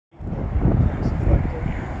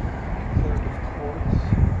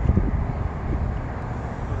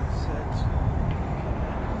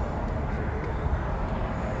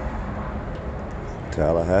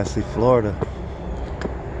Tallahassee, Florida,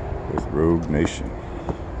 with Rogue Nation.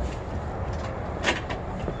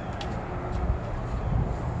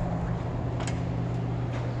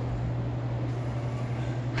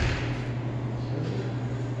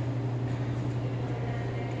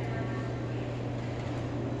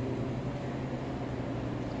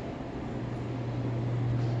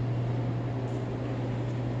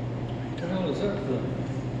 What the hell is that thing?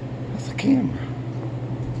 That's a camera.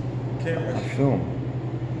 Camera? I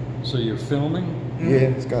film. So you're filming? Yeah,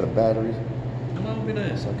 it's got a battery, Well, look at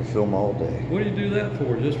that. so I can film all day. What do you do that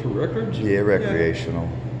for? Just for records? Yeah, recreational.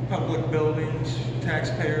 Public buildings,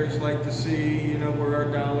 taxpayers like to see, you know, where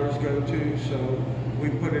our dollars go to, so we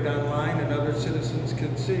put it online and other citizens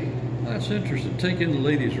can see. That's interesting. Take in the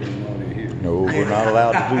ladies' room while you're here. No, we're not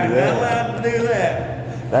allowed to do Not that. allowed to do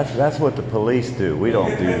that. That's what the police do. We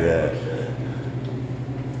don't do that.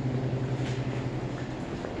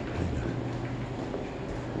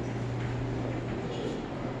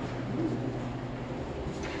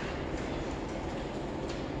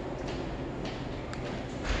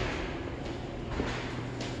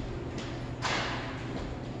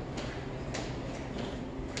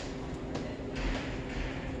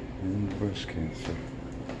 And breast cancer.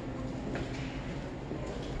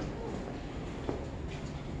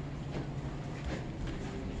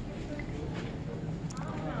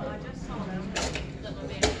 I just saw them.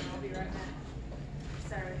 I'll be right back.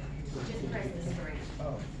 Sorry. Just press the screen.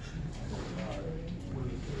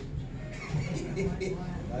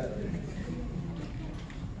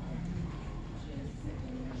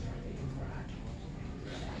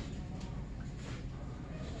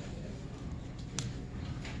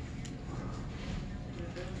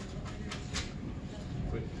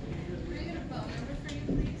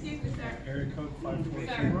 Excuse me, sir. Area code 540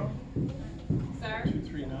 Sir.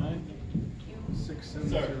 239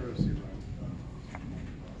 6700.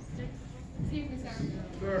 Excuse me, sir.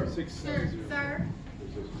 Sir. Sir, 670. sir,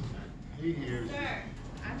 He hears. sir.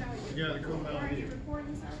 I know you. You gotta come Why out are you here.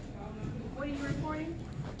 recording, sir? What are you recording?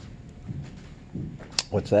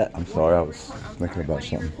 What's that? I'm sorry, I was thinking about What are you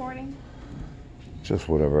something. recording? Just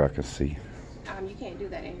whatever I could see. You can't do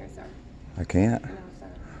that in here, sir. I can't? No, sir.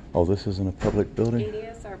 Oh, this isn't a public building? It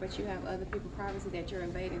is, sir, but you have other people's privacy that you're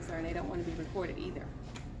invading, sir, and they don't want to be recorded either.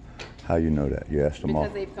 How you know that? You asked them all.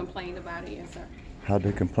 Because they've complained about it, yes, sir. How'd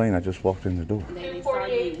they complain? I just walked in the door. They saw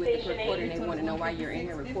you with the recorder and they want to know why you're in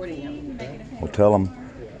here recording them. Well, tell them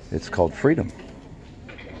it's called freedom.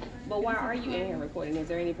 But why are you in here recording? Is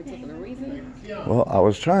there any particular reason? Well, I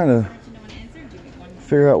was trying to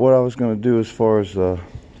figure out what I was going to do as far as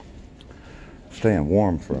staying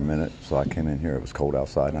warm for a minute. So I came in here. It was cold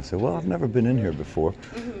outside. And I said, well, I've never been in here before.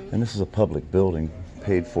 And this is a public building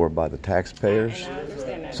paid for by the taxpayers. And I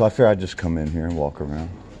understand that. So I figured I'd just come in here and walk around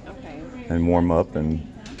Okay. and warm up and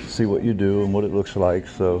see what you do and what it looks like.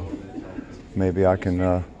 So maybe I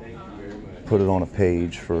can put it on a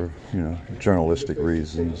page for, journalistic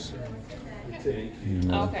reasons.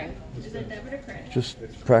 Okay. Just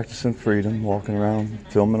practicing freedom, walking around,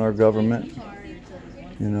 filming our government.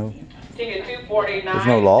 There's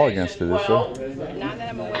no law against it, is there? Not that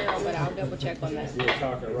I'm aware of, but I'll double check on that.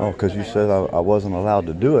 Oh, because you said I wasn't allowed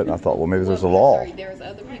to do it. I thought, well, maybe there's a law. Sorry, there's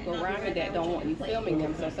other people around here that don't want you filming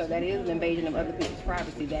them, so that is an invasion of other people's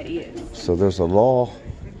privacy. That is. So there's a law.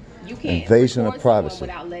 You can't Invasion of record someone privacy.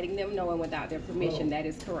 without letting them know and without their permission. That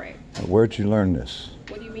is correct. Where'd you learn this?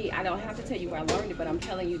 What do you mean? I don't have to tell you where I learned it, but I'm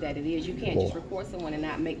telling you that it is. You can't just record someone and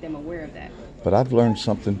not make them aware of that. But I've learned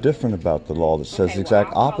something different about the law that says Okay, the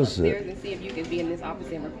exact well, I'll call upstairs opposite. and see if you can be in this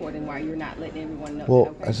office and recording while you're not letting everyone know. Well,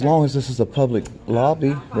 that, okay, as sir? long as this is a public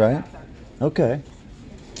lobby, I'll find right? out, sir. Okay.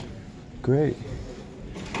 Great.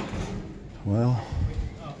 Well,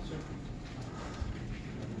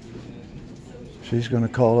 she's going to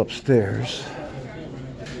call upstairs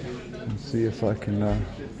and see if I can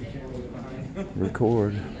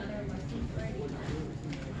record.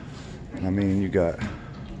 I mean, you got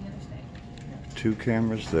 2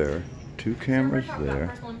 cameras there, 2 cameras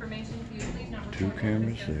there, 2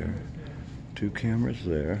 cameras there, 2 cameras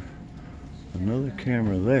there, another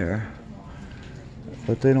camera there,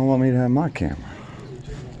 but they don't want me to have my camera.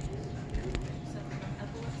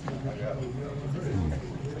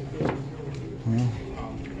 Well,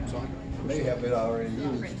 May have been already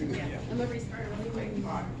used too.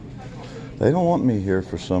 they don't want me here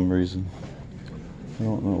for some reason. I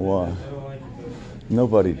don't know why.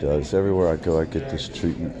 Nobody does. Everywhere I go, I get this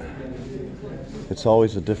treatment. It's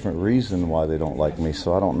always a different reason why they don't like me,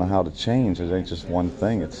 so I don't know how to change. It ain't just one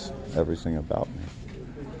thing. It's everything about me.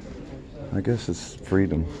 I guess it's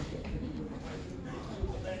freedom.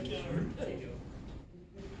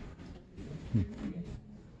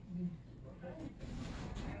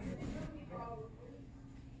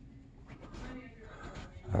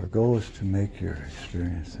 goal is to make your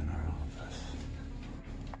experience in our office.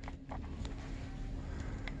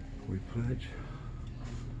 We pledge.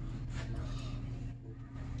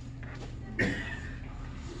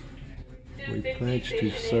 We pledge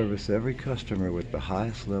to service every customer with the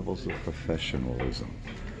highest levels of professionalism,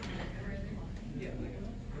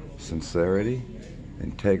 sincerity,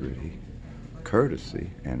 integrity, courtesy,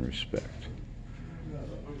 and respect,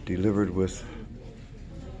 delivered with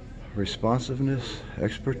responsiveness,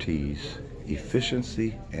 expertise,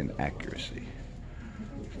 efficiency, and accuracy.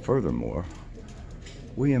 Furthermore,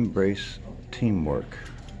 we embrace teamwork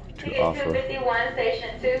to offer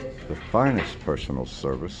the finest personal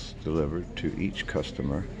service delivered to each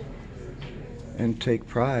customer and take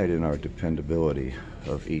pride in our dependability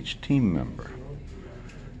of each team member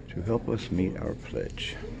to help us meet our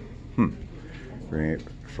pledge.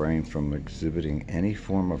 Refrain from exhibiting any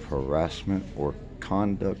form of harassment or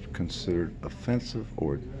conduct considered offensive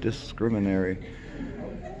or discriminatory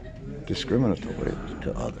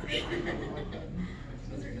to others,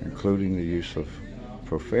 including the use of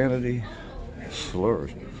profanity,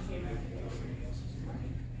 slurs,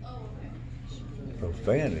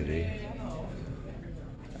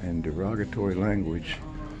 and derogatory language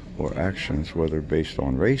or actions, whether based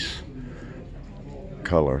on race,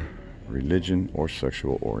 color, religion, or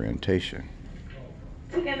sexual orientation.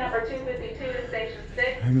 Ticket number 252 to station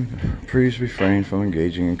 6. And please refrain from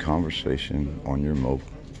engaging in conversation on your mobile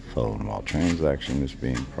phone while transaction is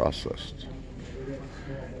being processed.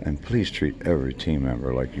 And please treat every team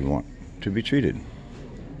member like you want to be treated.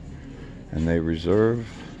 And they reserve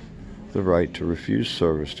the right to refuse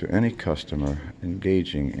service to any customer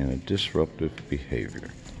engaging in a disruptive behavior.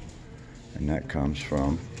 And that comes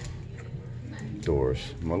from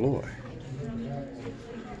Doris Malloy.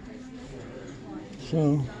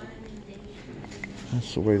 So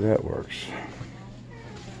that's the way that works.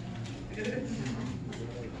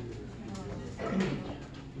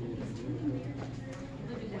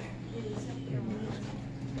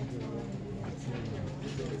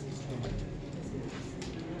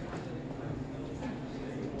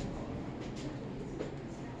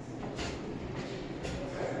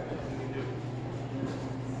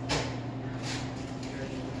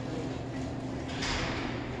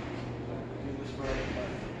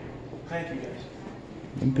 Thank you, guys.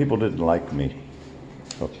 And people didn't like me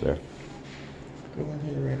up there. Go in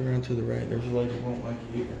here, right around to the right. There's a lady who won't like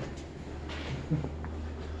you either.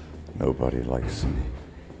 Nobody likes me.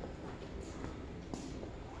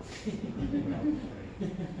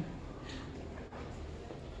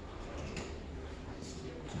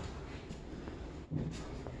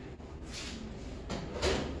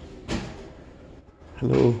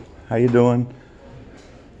 Hello, how you doing?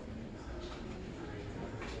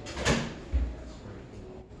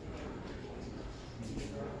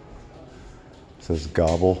 It says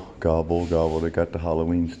gobble, gobble, gobble. They got the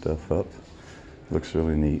Halloween stuff up. Looks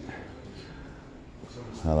really neat.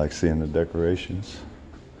 I like seeing the decorations.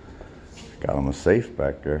 Got them a safe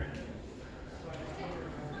back there.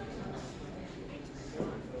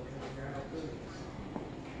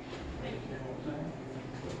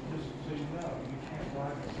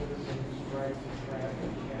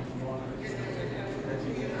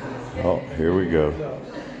 Oh, here we go.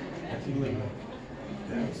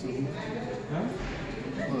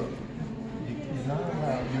 Look, you're not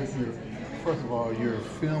allowed, first of all, you're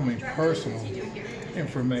filming personal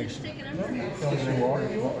information. Yes, you are.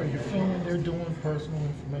 You're filming, they're doing personal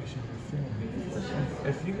information. You're filming. Listen,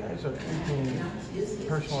 if you guys are keeping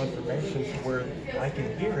personal information to where I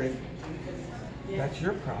can hear it, that's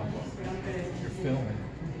your problem. You're filming.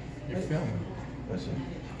 You're filming. Listen.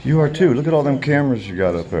 You are too. Look at all them cameras you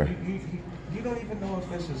got up there. You don't even know if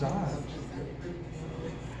this is on.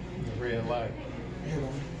 The red light.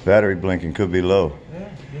 Battery blinking could be low. Yeah,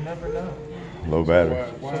 you never know. Low battery.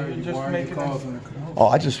 Why are you causing a commotion? Oh,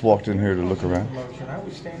 I just walked in here to look around. I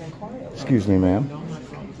was standing quiet. Excuse me, ma'am.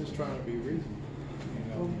 I'm just trying to be reasonable.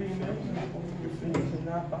 Well, being reasonable is to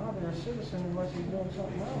not bother a citizen unless he's doing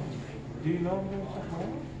something wrong. Do you know I'm doing something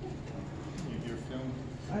wrong? You're filming.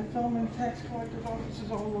 I film in tax collector's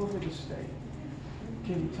offices all over the state.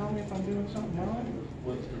 Can you tell me if I'm doing something wrong?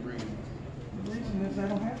 What's the reason? The reason is I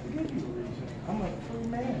don't have to give you a reason. I'm a free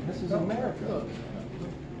man. This is America. Look,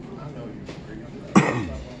 I know you're free. That's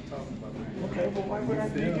not what I'm talking about. Okay, well, why would I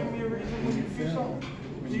have to give me a reason when you do something?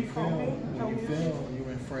 Do you call me? Tell When me you this? film, you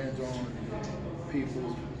infringe on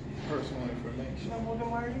people's personal information. No, well, then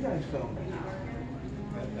why are you guys filming?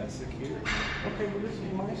 That's security. Okay, well, this is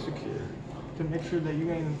my security. To make sure that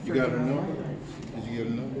you ain't You got a infringing on my number? rights. Did you get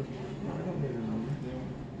a number? No, I don't need a number.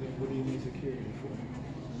 Then what do you need security for?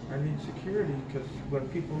 I need security because when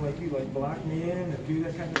people like you like block me in and do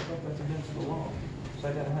that kind of stuff, that's against the law. So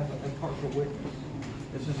I gotta have an impartial witness.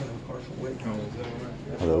 This is an impartial witness. Oh, is that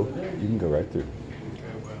right? Hello? You can go right through.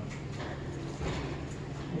 Okay, well,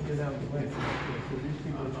 Get out of the way. So these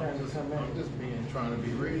people are trying to come I'm in. just trying to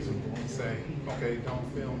be reasonable and say, okay, don't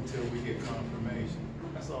film until we get confirmation.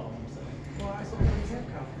 That's all I'm saying. Well, I already have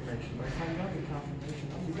confirmation. By the time I get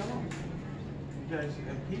confirmation, I'll be gone. You guys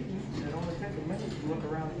impede me. It only takes a minute to look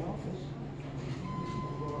around the office.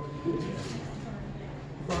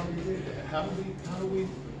 How do we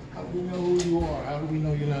know who you are? How do we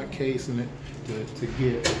know you're not casing it to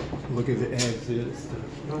look at the exits?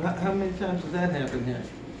 Well, how many times has that happened here?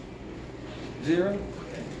 Zero?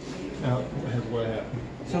 Now, what happened?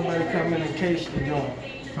 Somebody come in and case the joint.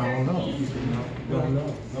 I don't know. Don't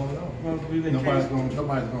know. Well, do they Nobody's case-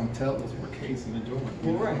 gonna tell us we're casing the joint.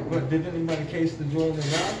 Well, right. But did anybody case the joint and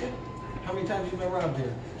robbed it? How many times have you been robbed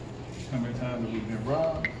here? How many times have we been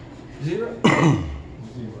robbed? Zero? Zero.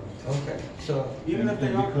 Okay. So even if they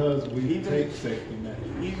And are, because we even, take safety measures.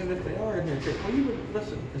 even if they are in here, well, you would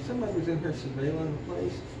listen. If somebody was in here surveilling the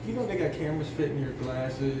place, you know they got cameras fitting your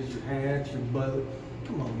glasses, your hats, your boat.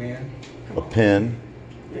 Come on, man. Come A on. pen,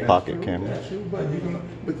 Yeah, pocket true. camera. That's true, But but you can,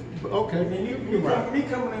 but okay, I mean, you're right. me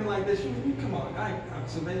coming in like this, you come on, I'm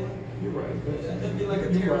surveilling. You're right. It'd be like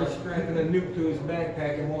a terrorist strapping a nuke to his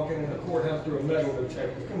backpack and walking in the courthouse through a metal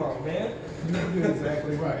detector. Come on, man. You're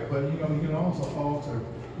exactly right. But you can also alter,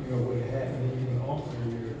 what happened, and you can alter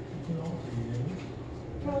your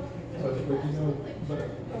image. But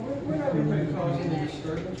We're not going to cause any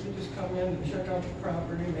disturbance. We just come in to check out the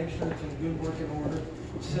property, make sure it's in good working order.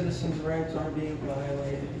 Citizens' rights aren't being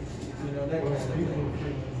violated. That kind of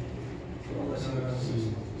thing.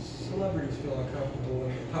 Listen, celebrities feel uncomfortable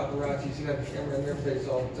when paparazzis have the camera in their face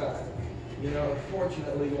all the time.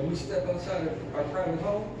 Fortunately, when we step outside of our private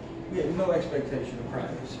home, we have no expectation of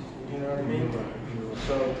privacy. You know what I mean?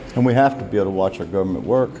 So, And we have to be able to watch our government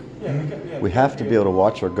work. We have to be able to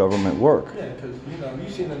watch our government work. Yeah, because, you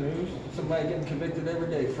see the news, somebody getting convicted every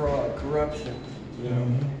day, fraud, corruption,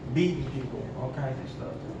 beating people, all kinds of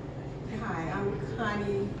stuff. Hi, I'm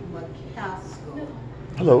Connie McCaskill.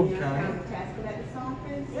 Hello. I'm McCaskill at this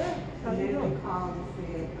office. Yeah, how And you then doing? they called and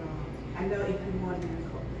said, I know if you want to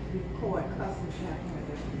record customers, you have to have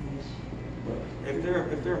their permission. But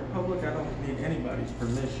if they're in public, I don't need anybody's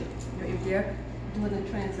permission. If they're doing a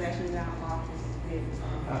transaction in our office, then,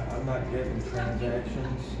 I'm not getting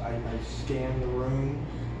transactions. I scan the room.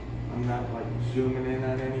 I'm not like zooming in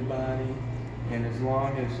on anybody. And as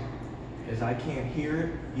long as I can't hear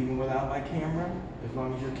it, even without my camera, as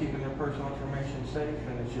long as you're keeping their personal information safe,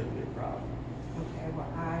 then it shouldn't be a problem. okay, well,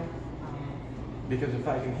 Because if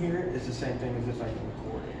I can hear it, it's the same thing as if I can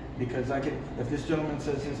record it. Because if this gentleman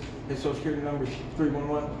says his social security number is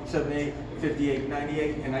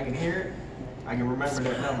 311-78-5898, and I can hear it, I can remember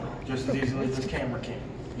that number just as easily as this camera can.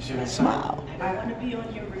 You see what I'm saying? Smile. I want to be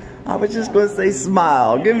on your report. I was just going to say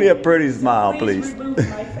smile. Give me a pretty smile, please. Remove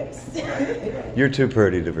my face. You're too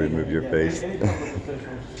pretty to remove your face. Any public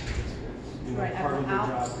officials, right, part of their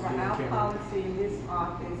job to for be on our camera. policy in this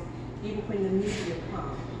office, even when the media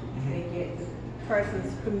comes, they get the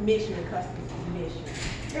person's permission, the customer's permission,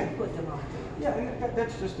 to put them on film. Yeah, and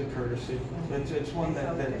that's just a courtesy. It's one that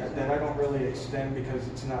I don't really extend because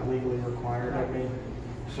it's not legally required of me.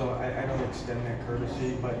 So I don't extend that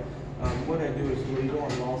courtesy. But what I do is legal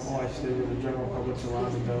and lawful. I stay where the general public's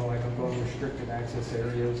allowed to go. I don't go in restricted access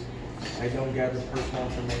areas. I don't gather personal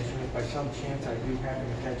information. If by some chance I do happen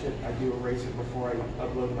to catch it, I do erase it before I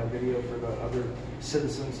upload my video for the other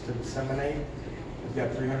citizens to disseminate. I've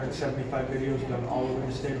got 375 videos done all over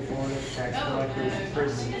the state of Florida, tax collectors,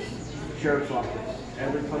 prisons, sheriff's office,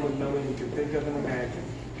 every public building you can think of and imagine.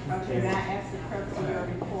 Okay, And now ask the purpose of your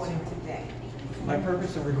reporting today. my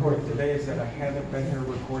purpose of recording today is that I haven't been here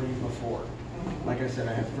recording before. Like I said,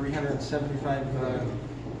 I have 375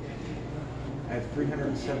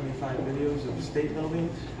 videos of state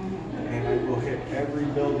buildings, and I will hit every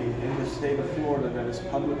building in the state of Florida that is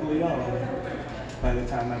publicly owned by the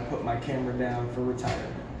time I put my camera down for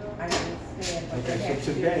retirement. I understand, but Okay, there so has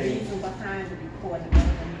to be a today- reason behind the recording, other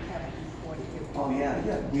than you haven't recorded it. Oh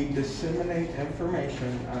yeah. We disseminate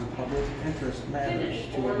information on public interest matters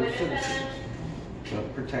to other citizens. It's a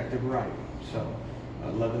protected right. So,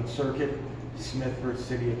 11th Circuit, Smith versus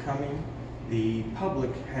City of Cumming, the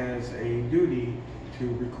public has a duty to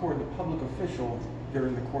record the public official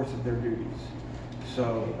during the course of their duties.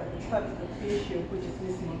 So, But the public official, which is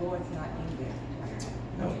Ms. Malloy's not in there.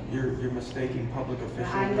 no, you're mistaking public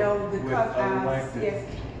official I know the with elected. yes,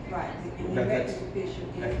 right, the That's- elected official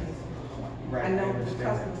is Ms. Malloy. Right, I I know the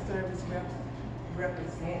understand customer service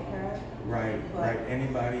represent her. Right, But- right.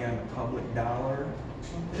 Anybody on a public dollar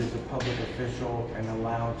is a public official and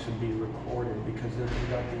allowed to be recorded because they're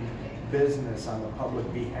conducting business on the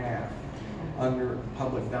public behalf under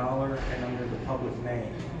public dollar and under the public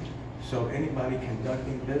name. So anybody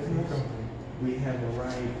conducting business, we have the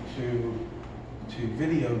right to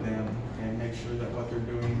video them and make sure that what they're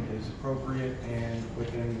doing is appropriate and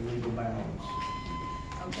within legal bounds.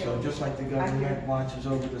 Okay. So just like the government watches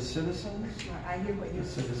over the citizens, I hear what the you're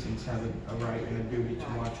saying. citizens have a right and a duty to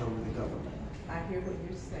watch over the government. I hear what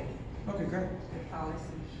you're saying. Okay, great. The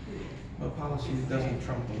policy here. But policy doesn't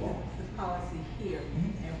trump the law. The policy here,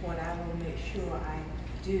 Mhm. and what I will make sure I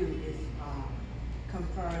do is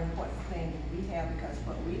confirm what standard we have, because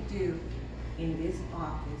what we do in this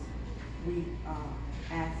office, we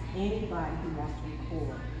ask anybody who wants to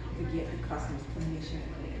record to get the customer's permission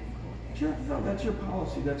to record. Sure, no, that's your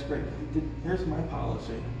policy, that's great. Here's my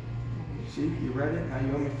policy. See, you read it, now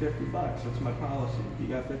you owe me $50. That's my policy. You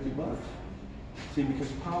got $50. See,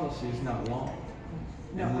 because policy is not law.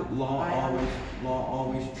 No, And law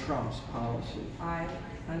always trumps policy. I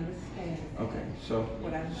understand. Okay, so,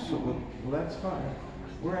 What I'm well, that's fine.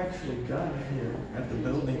 We're actually done here at the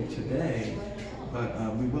building today,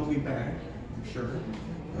 but we will be back, I'm sure.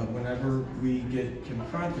 Whenever we get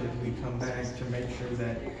confronted, we come back to make sure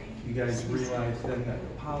that you guys realize then that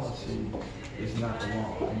the policy is not the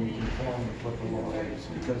law, and we conform with what the law is,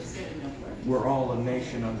 because we're all a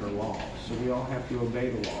nation under law, so we all have to obey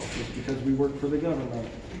the laws. Just because we work for the government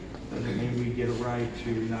doesn't mean we get a right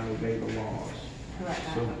to not obey the laws.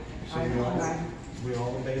 So we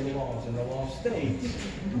all obey the laws, and the law states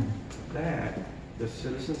that the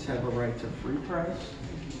citizens have a right to free press,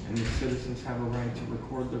 and the citizens have a right to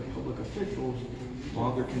record their public officials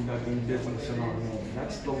while they're conducting business in our name.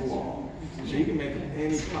 That's the law. So you can make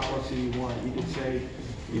any policy you want. You can say,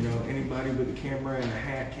 you know, anybody with a camera and a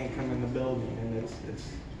hat can't come in the building, and it's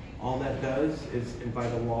all that does is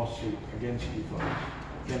invite a lawsuit against you folks.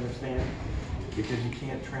 You understand? Because you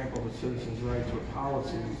can't trample the citizens' rights with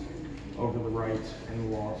policies over the rights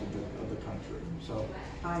and the laws of the country. So,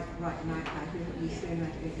 right now, I hear what you're saying.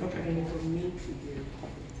 I think the Okay. thing for me to do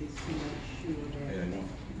is to make sure that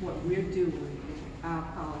what we're doing, our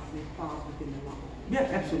policy falls within the law. yeah,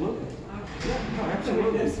 absolutely. Yeah, no,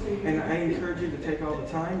 absolutely. And I encourage you to take all the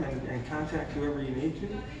time and contact whoever you need to.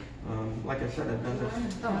 Like I said, I've done this.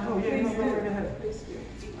 Oh, yeah, no, go right ahead.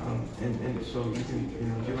 And so you can, you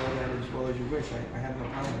know, do all that as well as you wish. I have no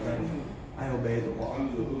problem with that. I obey the law.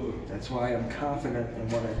 That's why I'm confident in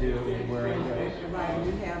what I do and where I go. Right,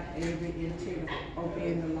 we have every intent of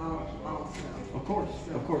obeying the law also. Of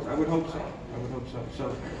course. I would hope so.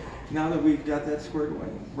 So now that we've got that squared away,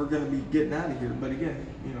 we're going to be getting out of here. But again,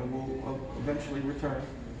 you know, we'll eventually return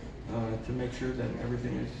to make sure that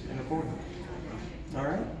everything is in accordance. All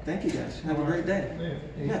right. Thank you, guys. Have a great day.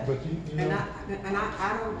 Yeah. But you know, And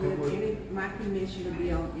I don't give my permission to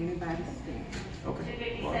be on anybody's stand.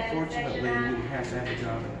 Okay. Well, unfortunately, you have to have a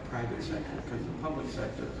job in the private sector because the public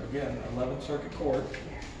sector, again, 11th Circuit Court,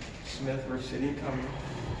 Smith versus City of Cumming,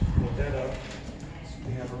 look that up.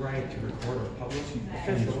 We have a right to record a public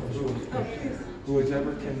official who is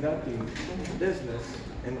ever conducting business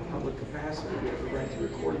in a public capacity. We have a right to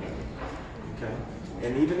record them. Okay?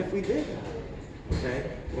 And even if we didn't, okay,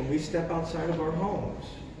 when we step outside of our homes,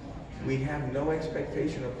 we have no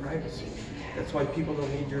expectation of privacy. That's why people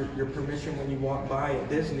don't need your permission when you walk by at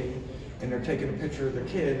Disney and they're taking a picture of their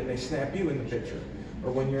kid and they snap you in the picture.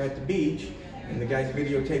 Or when you're at the beach and the guy's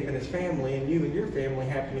videotaping his family and you and your family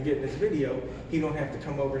happen to get in this video, he don't have to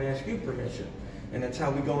come over and ask you permission. And that's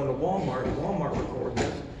how we go into Walmart, and Walmart records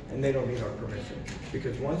us, and they don't need our permission.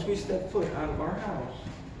 Because once we step foot out of our house,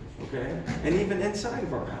 okay, and even inside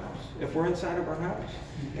of our house, if we're inside of our house,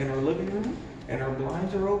 in our living room, and our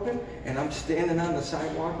blinds are open, and I'm standing on the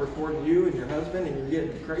sidewalk recording you and your husband, and you're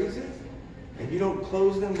getting crazy, and you don't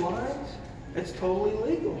close them blinds, it's totally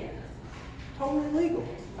legal. Totally legal.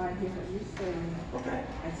 I hear what you're saying. Okay.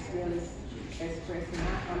 I still expressing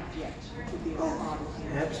my objection to being a part of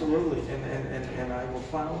it. Absolutely, and I will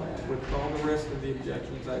file that with all the rest of the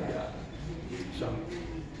objections I've got. So,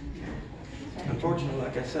 unfortunately,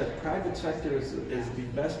 like I said, private sector is the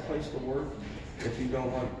best place to work if you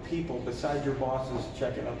don't want people besides your bosses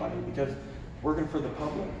checking up on you, because working for the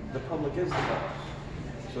public is the boss.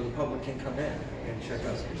 So the public can come in and check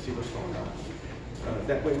us and see what's going on.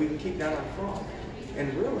 That way we can keep down on fraud.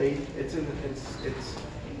 And really, it's in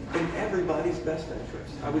everybody's best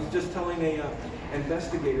interest. I was just telling a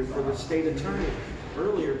investigator for the state attorney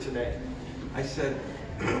earlier today. I said,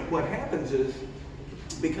 what happens is,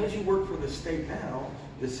 because you work for the state now,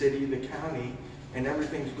 the city, the county, and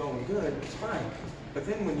everything's going good, it's fine. But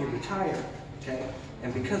then when you retire, okay,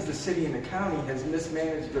 and because the city and the county has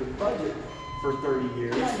mismanaged their budget for 30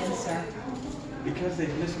 years, because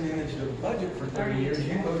they've mismanaged their budget for 30 years,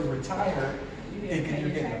 you go to retire thinking you're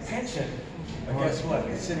getting a pension. But guess what?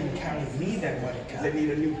 The city and county need that money because they need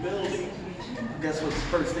a new building. Guess what's the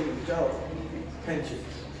first thing to go? Pensions.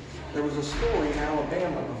 There was a story in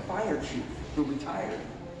Alabama of a fire chief who retired,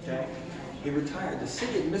 okay? He retired. The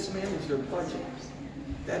city had mismanaged their budget.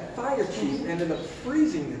 That fire chief ended up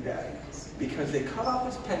freezing the guy because they cut off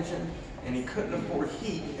his pension and he couldn't afford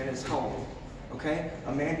heat in his home, okay?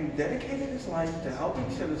 A man who dedicated his life to helping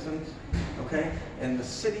citizens, okay? And the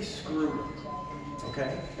city screwed him,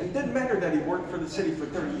 okay? It didn't matter that he worked for the city for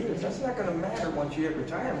 30 years. That's not gonna matter once you hit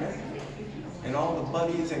retirement. And all the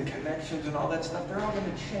buddies and connections and all that stuff, they're all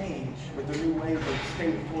gonna change with the new wave of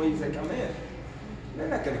state employees that come in. They're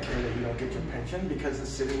not gonna care that you don't get your pension because the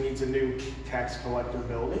city needs a new tax collector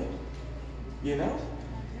building, you know?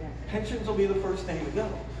 Pensions will be the first thing to go.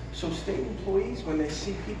 So state employees, when they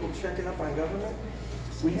see people checking up on government,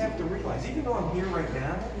 we have to realize, even though I'm here right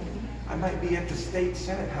now, I might be at the state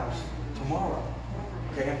Senate House tomorrow.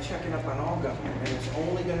 Okay, I'm checking up on all government, and it's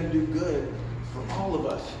only gonna do good for all of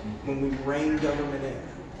us when we rein government in.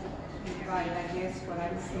 Right, I guess what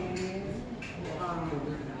I'm saying is,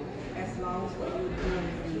 as long as what you're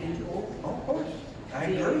doing is legal. Of course, I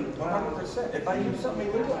agree, 100%. If I do something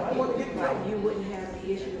illegal, I want to get in trouble. You wouldn't have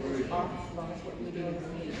the issue with the office as long as what you're doing is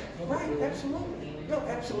legal. Right, absolutely. No,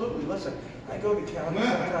 absolutely. Listen, I go to county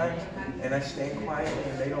sometimes, and I stand quietly,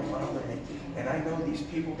 and they don't bother me. And I know these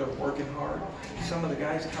people, they're working hard. Some of the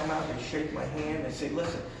guys come out and shake my hand and say,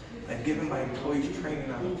 listen, I've given my employees training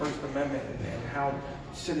on the First Amendment and how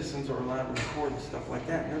citizens are allowed to record and stuff like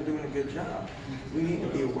that, and they're doing a good job. We need to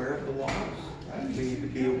be aware of the laws. We need to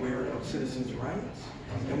be aware of citizens' rights.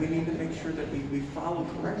 And we need to make sure that we follow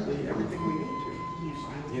correctly everything we need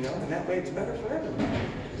to. You know, and that way it's better for everybody.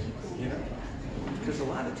 You know? Because a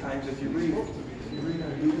lot of times if you read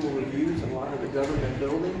on Google reviews, a lot of the government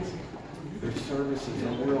buildings, their services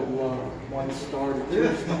are real low, 1 star to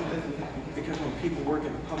 2 star. Because when people work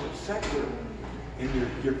in the public sector, and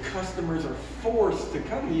your customers are forced to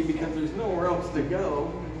come to you because there's nowhere else to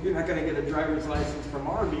go, you're not going to get a driver's license from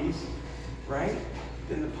Arby's, right?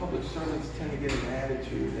 Then the public servants tend to get an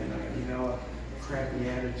attitude and a crappy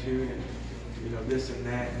attitude and this and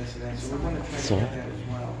that and this and that. So we want to try to get that as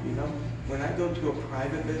well. You know, when I go to a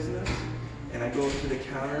private business and I go to the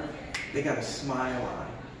counter, they got a smile on.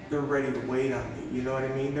 They're ready to wait on me. You know what I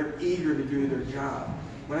mean? They're eager to do their job.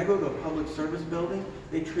 When I go to a public service building,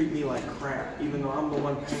 they treat me like crap, even though I'm the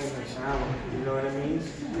one paying their salary. You know what I mean?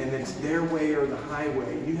 And it's their way or the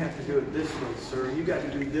highway. You have to do it this way, sir. You got to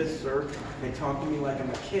do this, sir. They talk to me like I'm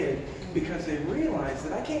a kid because they realize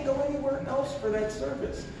that I can't go anywhere else for that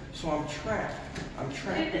service. So I'm trapped. I'm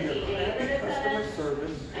trapped in their crappy customer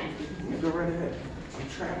service. You go right ahead. I'm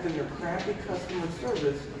trapped in their crappy customer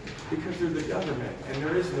service because they're the government and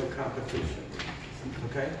there is no competition.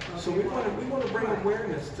 Okay, so we want to bring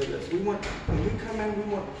awareness to this. When we come in,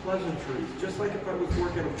 we want pleasantries. Just like if I was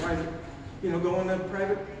working at a private, going to a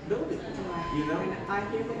private building. You know. And I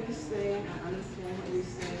hear what you're saying. I understand what you're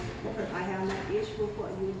saying. Okay. I have no issue with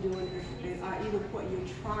what you're doing, or even what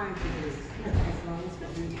you're trying to do. As long as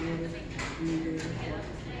what you're doing is legal.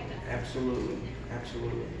 Absolutely,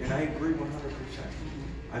 absolutely, and I agree 100%.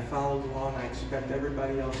 I follow the law, and I expect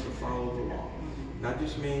everybody else to follow the law. Not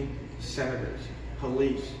just me, senators,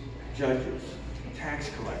 police, judges, tax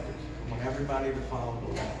collectors. I want everybody to follow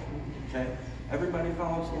the law, okay? Everybody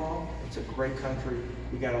follows the law. It's a great country.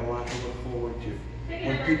 We got a lot to look forward to.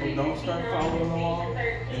 When people don't start following the law,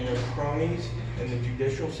 and their cronies in the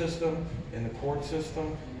judicial system, in the court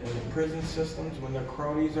system, in the prison systems, when their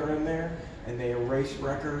cronies are in there, and they erase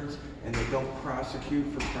records, and they don't prosecute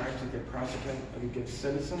for crimes that they prosecute against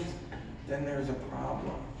citizens, then there's a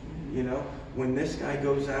problem. You know, when this guy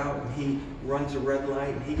goes out and he runs a red light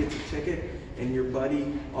and he gets a ticket, and your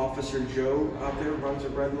buddy, Officer Joe, out there runs a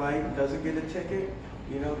red light and doesn't get a ticket,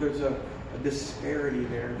 there's a disparity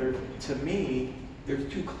there. To me,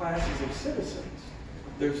 there's 2 classes of citizens.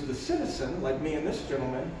 There's the citizen, like me and this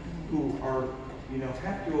gentleman, who are,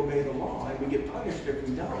 have to obey the law, and we get punished if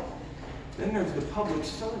we don't. Then there's the public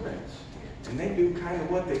servants, and they do kind of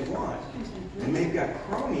what they want. And they've got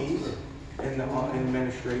cronies in the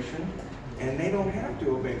administration, and they don't have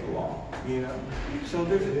to obey the law, So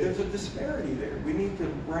there's a disparity there. We need to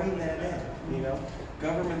rein that in,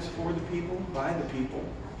 Government's for the people, by the people,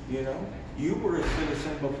 You were a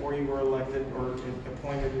citizen before you were elected or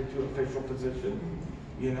appointed into official position,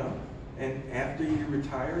 And after you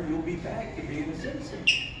retire, you'll be back to being a citizen.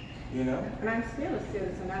 You know? And I'm still a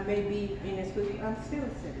citizen. I may be in this group, I'm still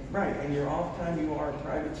a citizen. Right, and your off time, you are a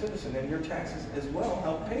private citizen, and your taxes as well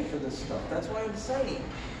help pay for this stuff. That's why I'm saying,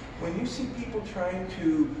 when you see people trying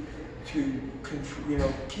to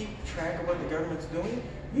keep track of what the government's doing,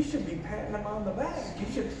 you should be patting them on the back.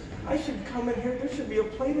 I should come in here, there should be a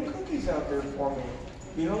plate of cookies out there for me.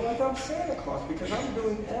 You know, like I'm Santa Claus, because I'm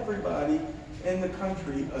doing everybody in the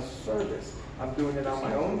country a service. I'm doing it on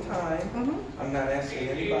my own time. I'm not asking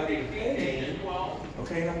anybody to pay me.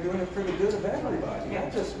 Okay, and I'm doing it for the good of everybody,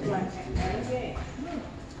 not just me. And again,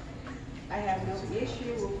 I have no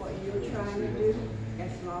issue with what you're trying to do,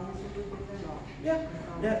 as long as it's within the law.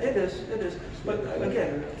 Yeah, it is. But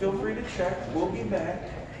again, feel free to check. We'll be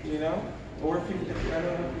back, you know. Or if you, I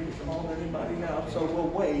don't know if you've called anybody now, so we'll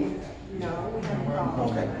wait. No, we haven't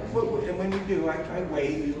called. Okay, and when you do, I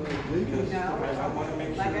wait. Because I want to make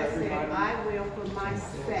sure Like I everybody. said, I will for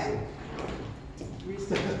myself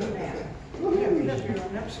receive the matter.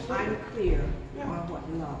 I'm clear on what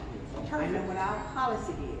the law is. I know what our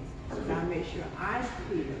policy is. And I make sure I'm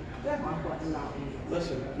clear on what the law is.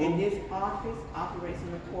 Listen, And this office operates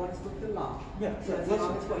in accordance with the law. Yeah, So as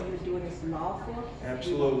long as what you're doing is lawful.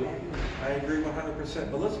 absolutely. I agree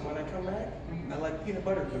 100%. But listen, when I come back, I like peanut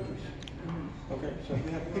butter cookies. Okay, so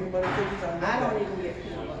you have peanut butter cookies? I don't even get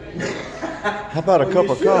peanut butter. How about a cup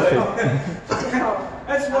of coffee?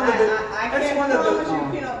 That's one of the. I That's can't one of promise the.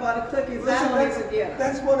 you peanut butter cookies. Listen, I don't even get them.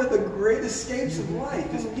 that's one of the great escapes of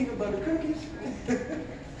life is peanut butter cookies.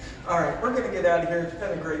 All right, we're going to get out of here. It's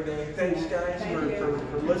been a great day. Thanks, guys,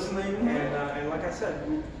 for listening. And like I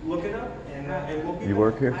said, look it up, and we'll be You back.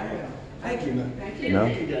 work here? Thank you. No?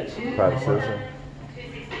 Private citizen?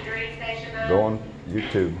 263 Station 9. Go on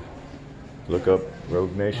YouTube. Look up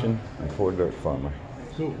Rogue Nation and Poor Dirt Farmer.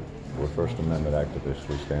 We're First Amendment activists.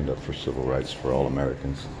 We stand up for civil rights for all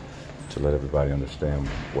Americans to let everybody understand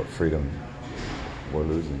what freedom we're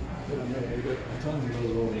losing.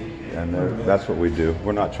 And that's what we do.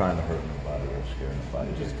 We're not trying to hurt nobody or scare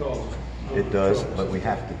nobody. It does, but we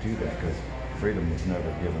have to do that because freedom is never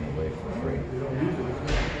given away for free.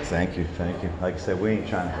 Thank you, thank you. Like I said, we ain't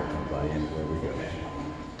trying to hurt nobody anywhere we go.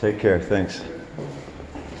 Take care, thanks.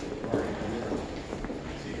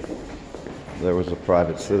 There was a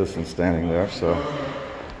private citizen standing there, so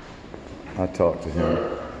I talked to him.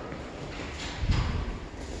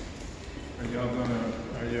 Are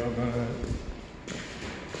y'all gonna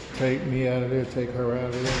take me out of there, take her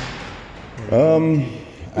out of there?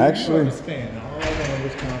 Actually, I understand. All I wanted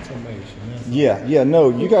was confirmation. That's all. yeah, no,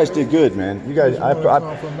 you guys did good, man. You guys,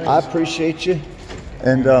 I appreciate you.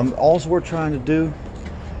 And all we're trying to do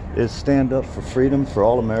is stand up for freedom for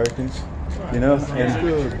all Americans. You know, That's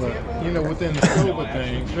good, but you know, within the scope of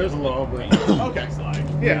things, there's a law, but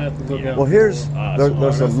well, there's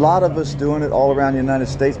a lot of us doing it all around the United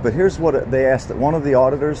States, but here's what they asked. One of the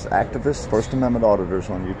auditors, activists, First Amendment auditors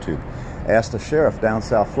on YouTube, asked a sheriff down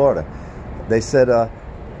South Florida. They said,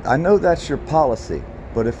 I know that's your policy,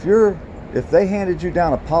 but if they handed you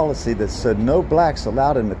down a policy that said no blacks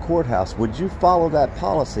allowed in the courthouse, would you follow that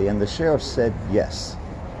policy? And the sheriff said yes.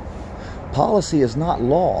 Policy is not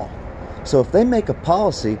law. So if they make a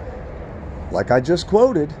policy, like I just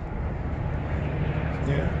quoted,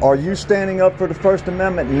 are you standing up for the First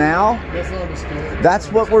Amendment now? that's understood.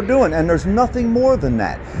 That's what we're doing, and there's nothing more than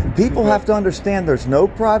that. People have to understand there's no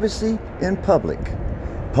privacy in public.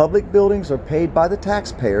 Public buildings are paid by the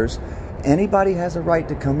taxpayers. Anybody has a right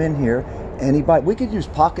to come in here. We could use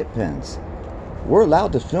pocket pens. We're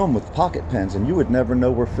allowed to film with pocket pens, and you would never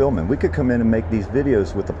know we're filming. We could come in and make these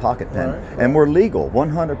videos with a pocket pen, and we're legal,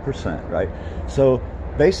 100%, right? So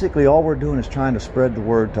basically all we're doing is trying to spread the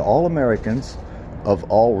word to all Americans of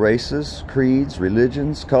all races, creeds,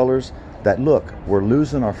 religions, colors, that look, we're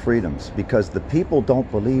losing our freedoms because the people don't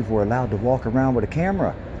believe we're allowed to walk around with a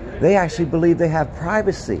camera. They actually believe they have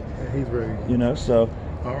privacy. He's ready. You know, so,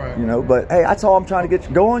 All right. you know, but hey, that's all I'm trying to get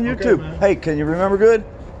you. Go on YouTube. Okay, Hey, can you remember good?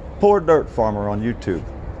 Poor Dirt Farmer on YouTube.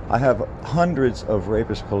 I have hundreds of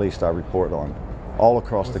rapist police I report on all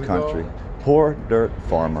across the country. Poor Dirt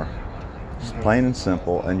Farmer. It's plain and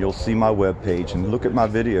simple, and you'll see my webpage and look at my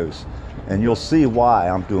videos, and you'll see why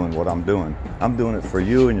I'm doing what I'm doing. I'm doing it for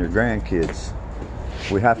you and your grandkids.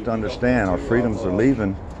 We have to understand our freedoms are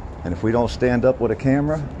leaving, and if we don't stand up with a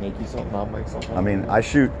camera, Make you something, I'll make something. I mean, I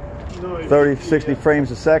shoot 30, 60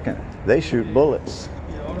 frames a second. They shoot bullets.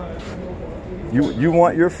 You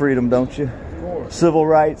want your freedom, don't you? Civil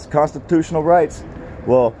rights, constitutional rights.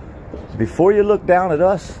 Well, before you look down at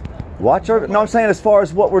us, watch our... No, I'm saying as far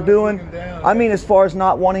as what we're doing, I mean as far as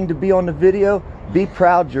not wanting to be on the video, be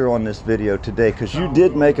proud you're on this video today, because you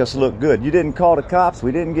did make us look good. You didn't call the cops.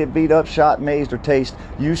 We didn't get beat up, shot, mazed, or tased.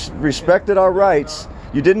 You respected our rights.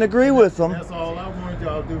 You didn't agree with them. That's all I wanted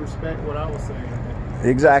y'all to do, respect what I was saying.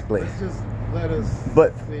 Exactly. Let's just let us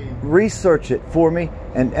see. Research it for me,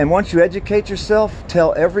 and once you educate yourself,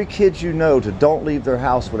 tell every kid you know to don't leave their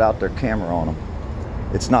house without their camera on them.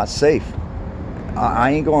 It's not safe.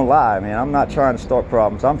 I ain't gonna lie, man. I'm not trying to start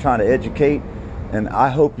problems. I'm trying to educate, and I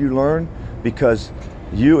hope you learn, because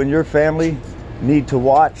you and your family need to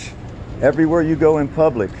watch everywhere you go in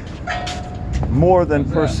public, more than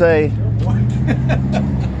per se.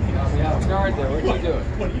 Guard there, what are you doing?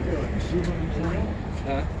 What are you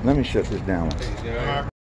doing? Let me shut this down.